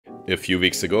A few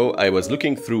weeks ago, I was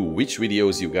looking through which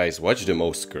videos you guys watch the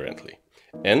most currently,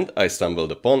 and I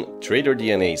stumbled upon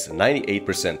TraderDNA's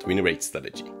 98% win rate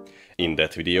strategy. In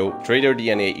that video,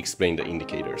 TraderDNA explained the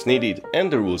indicators needed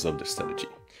and the rules of the strategy.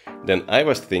 Then I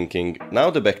was thinking, now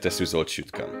the backtest results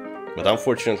should come, but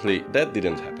unfortunately that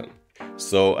didn't happen.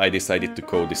 So I decided to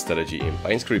code this strategy in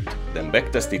PineScript, then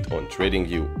backtest it on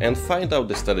TradingView and find out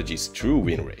the strategy's true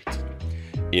win rate.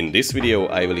 In this video,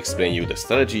 I will explain you the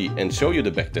strategy and show you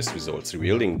the backtest results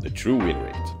revealing the true win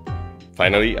rate.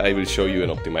 Finally, I will show you an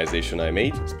optimization I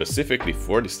made specifically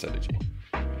for this strategy.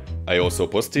 I also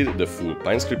posted the full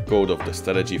PineScript code of the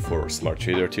strategy for Smart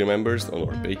Trader tier members on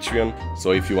our Patreon,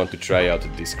 so if you want to try out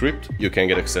this script, you can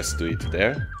get access to it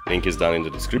there. Link is down in the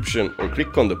description or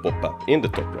click on the pop-up in the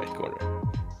top right corner.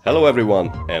 Hello everyone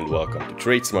and welcome to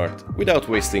TradeSmart. Without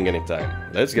wasting any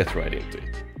time, let's get right into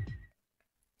it.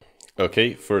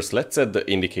 Okay, first let's set the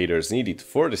indicators needed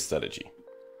for the strategy.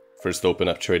 First open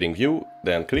up TradingView,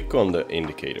 then click on the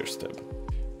Indicators tab.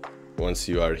 Once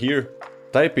you are here,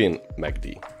 type in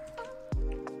MACD.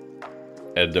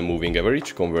 Add the moving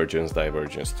average, convergence,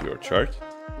 divergence to your chart.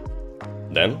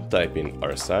 Then type in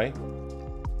RSI,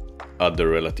 add the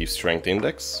relative strength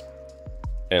index,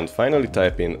 and finally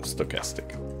type in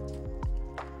stochastic.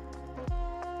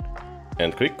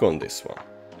 And click on this one.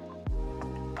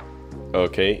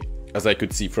 Okay. As I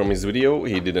could see from his video,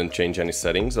 he didn't change any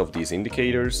settings of these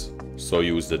indicators, so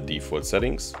use the default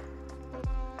settings.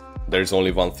 There's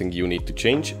only one thing you need to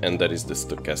change, and that is the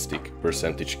stochastic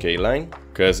 %K line,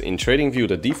 because in TradingView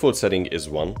the default setting is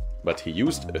 1, but he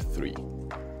used a 3.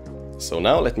 So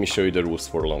now let me show you the rules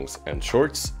for longs and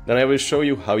shorts, then I will show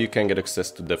you how you can get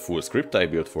access to the full script I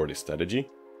built for this strategy,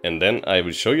 and then I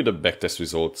will show you the backtest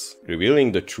results,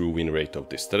 revealing the true win rate of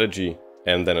this strategy,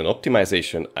 and then an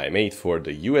optimization I made for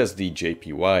the USD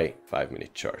JPY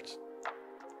 5-minute chart.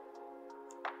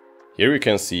 Here you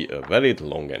can see a valid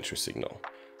long entry signal.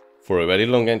 For a valid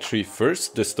long entry,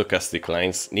 first the stochastic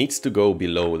lines needs to go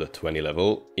below the 20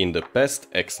 level in the past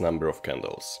X number of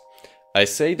candles. I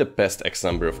say the past X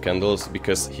number of candles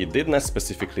because he did not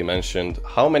specifically mention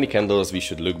how many candles we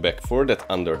should look back for that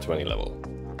under 20 level.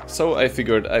 So I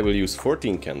figured I will use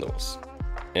 14 candles.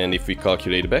 And if we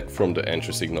calculate back from the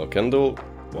entry signal candle,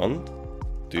 1,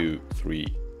 2, 3,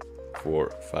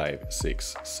 4, 5,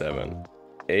 6, 7,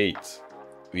 8.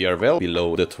 We are well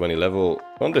below the 20 level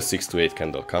on the 6 to 8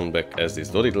 candle countback, as this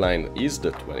dotted line is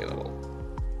the 20 level.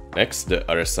 Next, the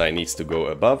RSI needs to go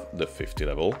above the 50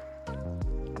 level.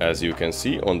 As you can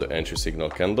see on the entry signal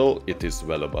candle, it is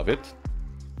well above it.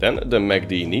 Then the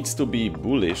MACD needs to be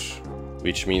bullish,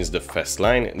 which means the fast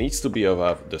line needs to be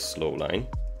above the slow line.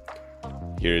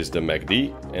 Here is the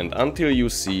MACD, and until you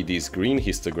see these green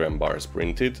histogram bars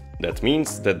printed, that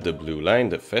means that the blue line,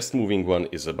 the fast moving one,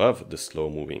 is above the slow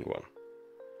moving one.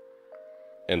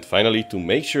 And finally, to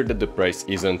make sure that the price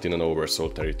isn't in an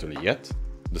oversold territory yet,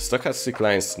 the stochastic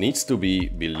lines needs to be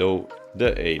below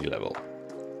the 80 level.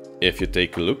 If you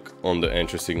take a look on the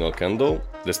entry signal candle,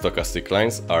 the stochastic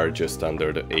lines are just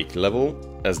under the 80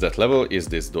 level, as that level is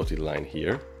this dotted line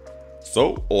here.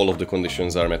 So, all of the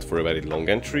conditions are met for a valid long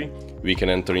entry. We can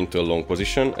enter into a long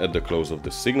position at the close of the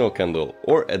signal candle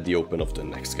or at the open of the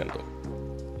next candle.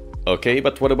 Okay,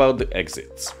 but what about the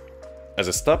exits? As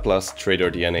a stop loss,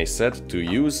 TraderDNA said to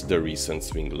use the recent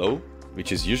swing low,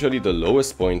 which is usually the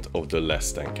lowest point of the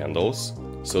last 10 candles,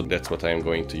 so that's what I am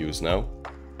going to use now.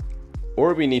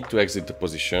 Or we need to exit the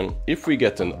position if we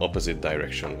get an opposite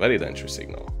direction valid entry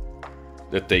signal.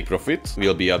 The take profit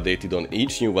will be updated on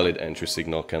each new valid entry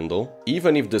signal candle,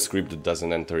 even if the script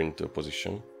doesn't enter into a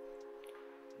position.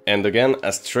 And again,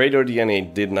 as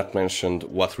TraderDNA did not mention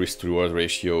what risk-to-reward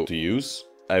ratio to use,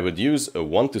 I would use a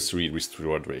 1:3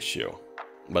 risk-to-reward ratio.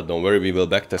 But don't worry, we will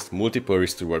backtest multiple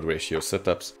risk-to-reward ratio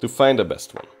setups to find the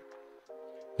best one.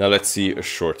 Now let's see a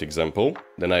short example,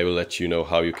 then I will let you know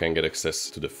how you can get access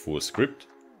to the full script.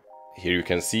 Here you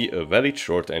can see a valid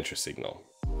short entry signal.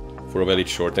 For a valid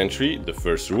short entry, the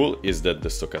first rule is that the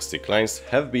stochastic lines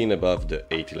have been above the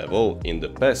 80 level in the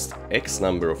past X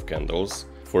number of candles,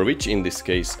 for which in this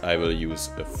case I will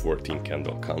use a 14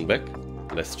 candle countback.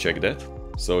 Let's check that.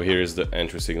 So here is the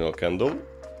entry signal candle.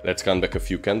 Let's count back a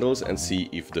few candles and see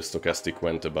if the stochastic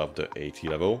went above the 80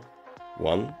 level.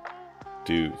 1,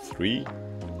 2, 3,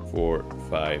 4,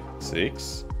 5,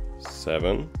 6,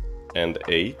 7, and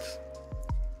 8.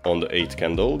 On the 8th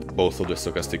candle, both of the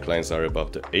stochastic lines are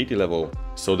above the 80 level,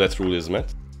 so that rule is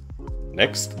met.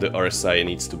 Next, the RSI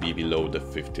needs to be below the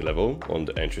 50 level on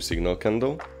the entry signal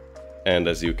candle, and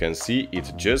as you can see,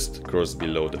 it just crossed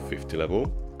below the 50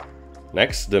 level.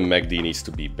 Next, the MACD needs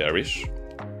to be bearish.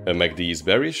 A MACD is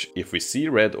bearish if we see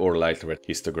red or light red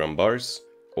histogram bars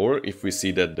or if we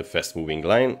see that the fast moving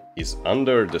line is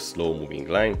under the slow moving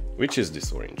line, which is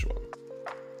this orange one.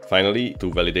 Finally,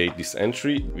 to validate this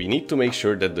entry, we need to make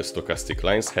sure that the stochastic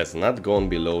lines has not gone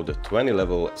below the 20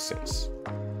 level since.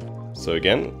 So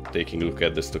again, taking a look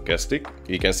at the stochastic,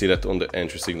 you can see that on the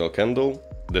entry signal candle,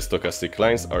 the stochastic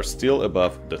lines are still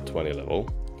above the 20 level,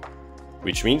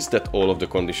 which means that all of the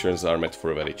conditions are met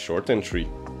for a valid short entry.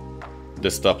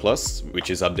 The stop loss,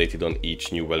 which is updated on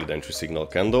each new valid entry signal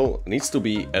candle, needs to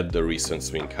be at the recent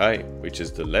swing high, which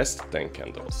is the last 10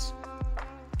 candles.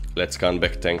 Let's count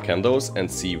back 10 candles and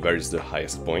see where is the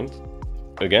highest point.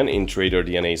 Again, in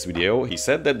TraderDNA's video, he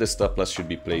said that the stop loss should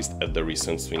be placed at the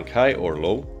recent swing high or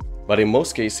low, but in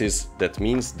most cases that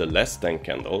means the last 10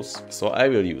 candles, so I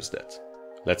will use that.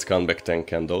 Let's count back 10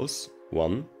 candles.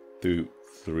 1, 2,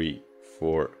 3,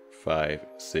 4, 5,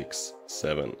 6,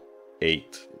 7,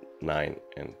 8, 9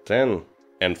 and 10,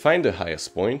 and find the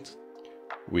highest point,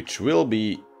 which will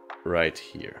be right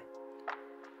here.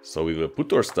 So we will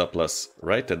put our stop loss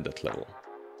right at that level.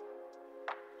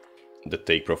 The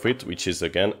take profit, which is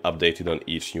again updated on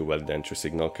each new valid entry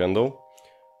signal candle,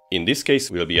 in this case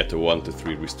will be at a 1 to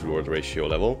 3 risk to reward ratio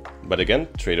level, but again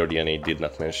TraderDNA did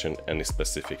not mention any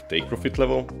specific take profit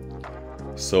level.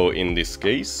 So in this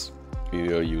case we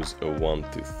will use a 1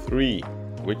 to 3,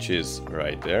 which is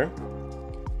right there.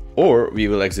 Or we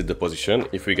will exit the position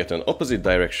if we get an opposite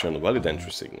direction valid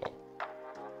entry signal.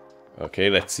 Okay,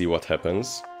 let's see what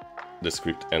happens. The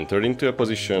script entered into a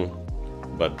position,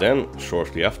 but then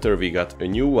shortly after we got a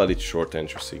new valid short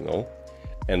entry signal,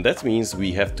 and that means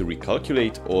we have to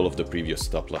recalculate all of the previous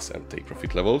stop loss and take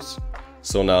profit levels.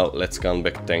 So now let's count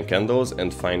back 10 candles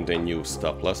and find a new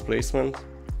stop loss placement.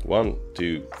 1,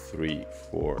 2, 3,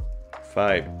 4,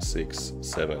 5, 6,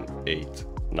 7, 8,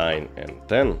 9 and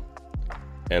 10.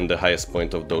 And the highest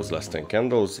point of those last 10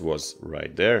 candles was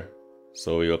right there.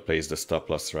 So we will place the stop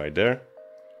loss right there.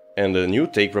 And the new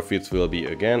take profit will be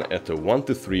again at a 1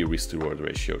 to 3 risk to reward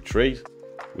ratio trade,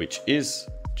 which is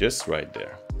just right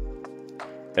there.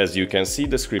 As you can see,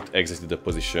 the script exited the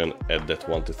position at that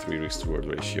 1 to 3 risk to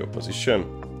reward ratio position.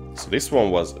 So this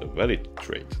one was a valid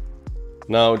trade.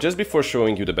 Now, just before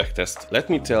showing you the backtest, let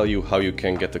me tell you how you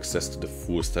can get access to the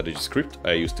full strategy script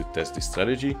I used to test this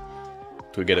strategy.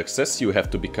 To get access, you have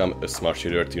to become a Smart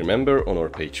Trader tier member on our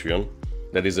Patreon.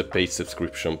 That is a paid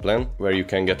subscription plan where you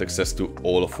can get access to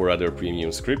all of our other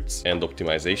premium scripts and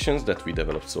optimizations that we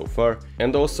developed so far,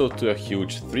 and also to a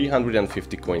huge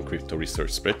 350 coin crypto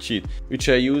research spreadsheet, which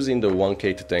I use in the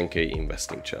 1k to 10k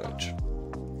investing challenge.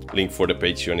 Link for the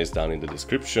Patreon is down in the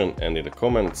description and in the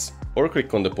comments, or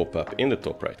click on the pop-up in the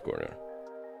top right corner.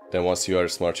 Then once you are a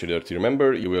Smart Trader tier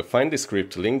member, you will find the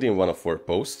script linked in one of our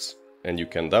posts, and you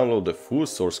can download the full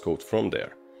source code from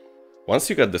there. Once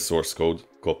you get the source code,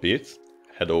 copy it,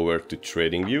 head over to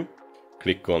TradingView,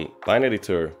 click on Pine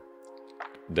Editor,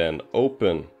 then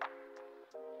Open,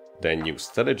 then New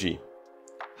Strategy,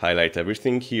 highlight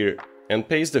everything here and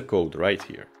paste the code right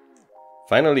here.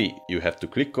 Finally, you have to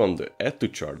click on the Add to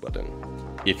Chart button.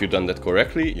 If you've done that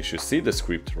correctly, you should see the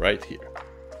script right here.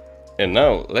 And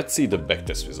now let's see the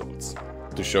backtest results.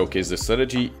 To showcase the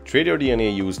strategy,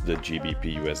 TraderDNA used the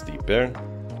GBP/USD pair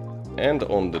and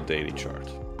on the daily chart.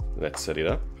 Let's set it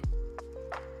up.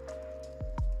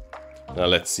 Now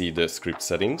let's see the script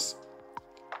settings.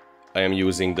 I am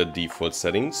using the default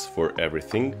settings for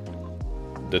everything.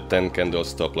 The 10 candle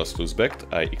stop loss loose backed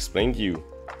I explained you,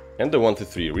 and the 1 to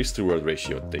 3 risk to reward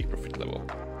ratio take profit level.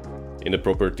 In the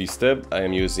properties tab, I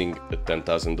am using a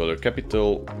 $10,000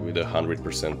 capital with a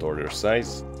 100% order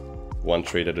size, 1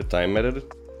 trade at a time method,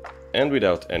 and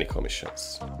without any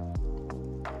commissions.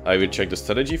 I will check the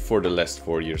strategy for the last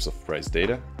 4 years of price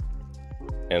data.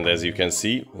 And as you can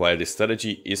see, while this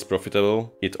strategy is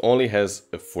profitable, it only has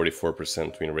a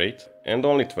 44% win rate and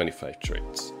only 25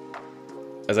 trades.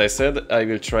 As I said, I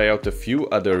will try out a few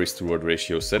other risk to reward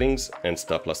ratio settings and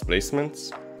stop loss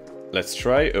placements. Let's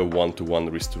try a 1-to-1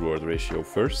 risk to reward ratio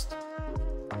first.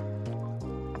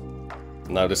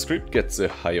 Now the script gets a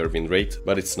higher win rate,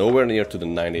 but it's nowhere near to the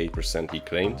 98% he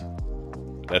claimed.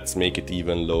 Let's make it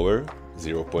even lower,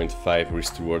 0.5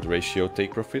 risk to reward ratio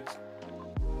take profit.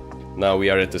 Now we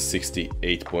are at a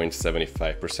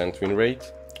 68.75% win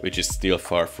rate, which is still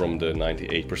far from the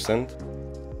 98%.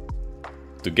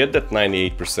 To get that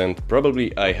 98%,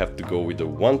 probably I have to go with a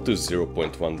 1 to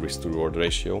 0.1 risk to reward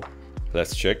ratio.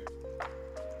 Let's check.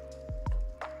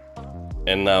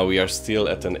 And now we are still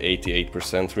at an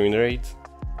 88% win rate.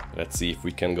 Let's see if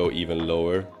we can go even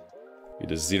lower.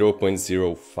 With a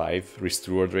 0.05 risk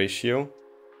to reward ratio,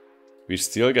 we're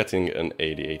still getting an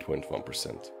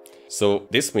 88.1%. So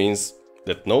this means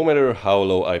that no matter how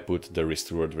low I put the risk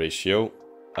to reward ratio,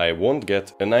 I won't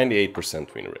get a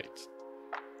 98% win rate.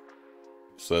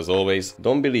 So as always,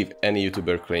 don't believe any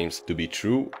YouTuber claims to be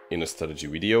true in a strategy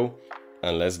video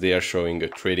unless they are showing a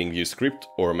TradingView script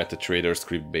or MetaTrader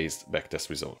script based backtest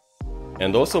result.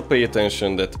 And also pay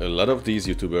attention that a lot of these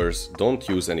YouTubers don't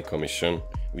use any commission,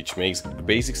 which makes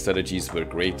basic strategies work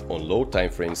great on low time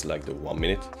frames like the 1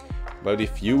 minute. But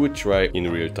if you would try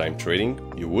in real-time trading,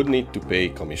 you would need to pay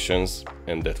commissions,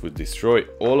 and that would destroy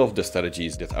all of the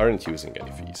strategies that aren't using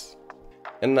any fees.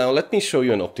 And now let me show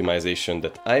you an optimization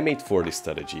that I made for this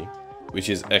strategy, which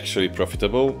is actually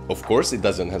profitable. Of course, it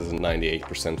doesn't have a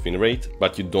 98% win rate,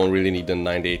 but you don't really need a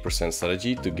 98%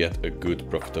 strategy to get a good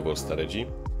profitable strategy.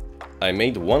 I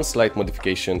made one slight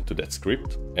modification to that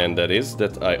script, and that is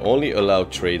that I only allow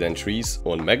trade entries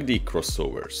on MACD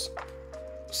crossovers.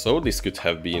 So this could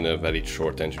have been a very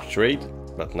short entry trade,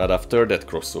 but not after that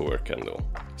crossover candle.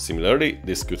 Similarly,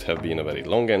 this could have been a very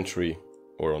long entry,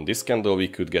 or on this candle we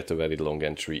could get a very long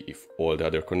entry if all the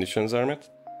other conditions are met.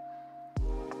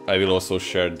 I will also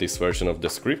share this version of the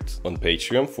script on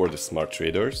Patreon for the smart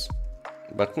traders.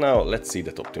 But now let's see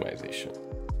that optimization.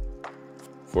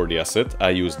 For the asset,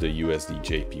 I use the USD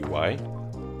JPY,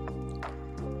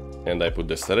 and I put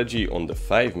the strategy on the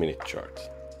 5-minute chart.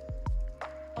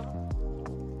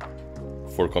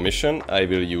 For commission, I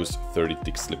will use 30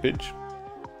 tick slippage,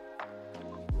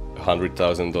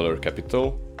 $100,000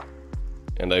 capital,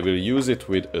 and I will use it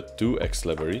with a 2x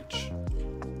leverage,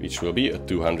 which will be a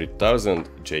 200,000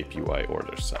 JPY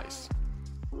order size.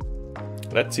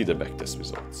 Let's see the backtest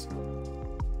results.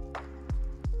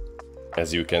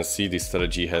 As you can see, this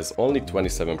strategy has only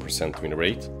 27% win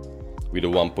rate with a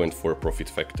 1.4 profit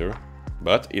factor,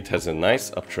 but it has a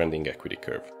nice uptrending equity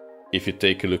curve. If you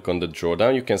take a look on the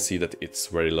drawdown, you can see that it's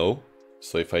very low.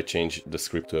 So if I change the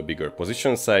script to a bigger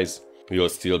position size, we will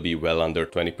still be well under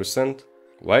 20%,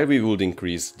 while we would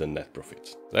increase the net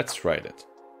profit. Let's try that.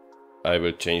 I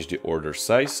will change the order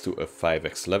size to a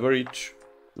 5x leverage,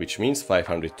 which means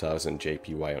 500,000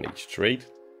 JPY on each trade.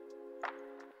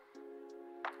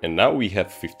 And now we have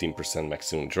 15%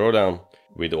 maximum drawdown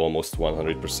with almost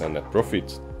 100% net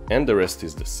profit, and the rest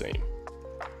is the same.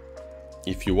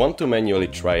 If you want to manually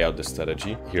try out the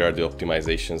strategy, here are the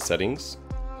optimization settings.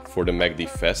 For the MACD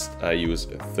fast, I use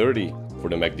a 30, for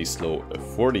the MACD slow, a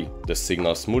 40, the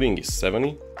signal smoothing is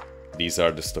 70. These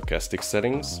are the stochastic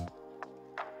settings.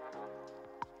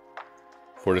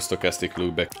 For the stochastic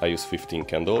lookback, I use 15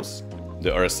 candles. The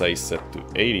RSI is set to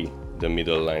 80, the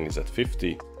middle line is at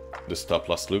 50, the stop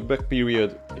loss lookback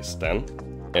period is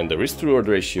 10, and the risk to reward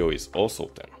ratio is also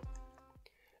 10.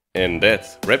 And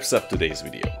that wraps up today's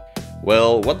video.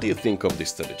 Well, what do you think of this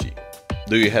strategy?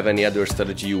 Do you have any other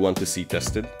strategy you want to see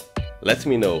tested? Let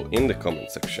me know in the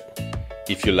comment section.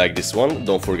 If you like this one,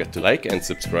 don't forget to like and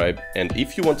subscribe, and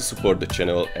if you want to support the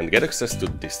channel and get access to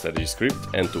this strategy script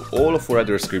and to all of our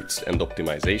other scripts and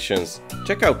optimizations,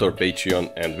 check out our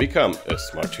Patreon and become a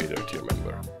Smart Trader tier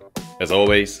member. As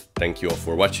always, thank you all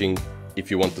for watching.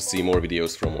 If you want to see more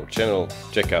videos from our channel,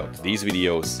 check out these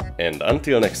videos, and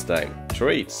until next time,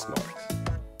 trade smart.